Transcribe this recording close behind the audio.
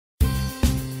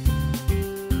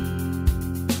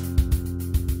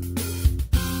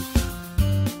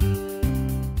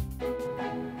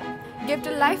Give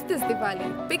to life this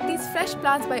Diwali. Pick these fresh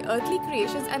plants by Earthly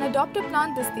Creations and adopt a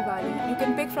plant this Diwali. You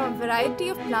can pick from a variety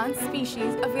of plant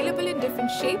species available in different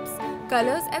shapes,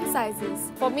 colors and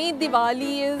sizes. For me,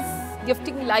 Diwali is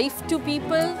gifting life to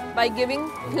people by giving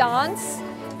plants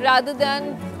rather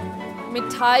than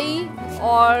mithai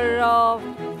or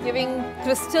giving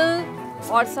crystal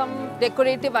or some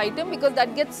decorative item, because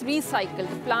that gets recycled.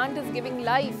 The plant is giving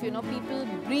life, people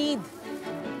breathe.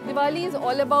 Diwali is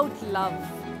all about love.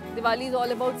 Diwali is all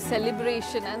about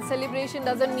celebration, and celebration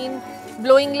doesn't mean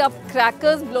blowing up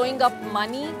crackers, blowing up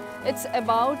money. It's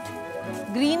about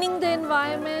greening the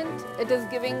environment. It is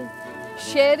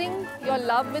sharing your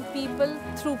love with people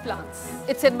through plants.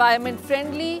 It's environment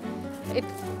friendly, it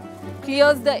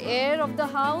clears the air of the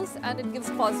house, and it gives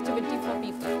positivity for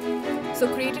people. So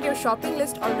created your shopping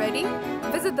list already?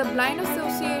 Visit the Blind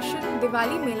Association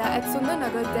Diwali Mela at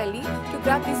Sundarnagar, Delhi to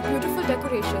grab these beautiful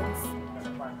decorations.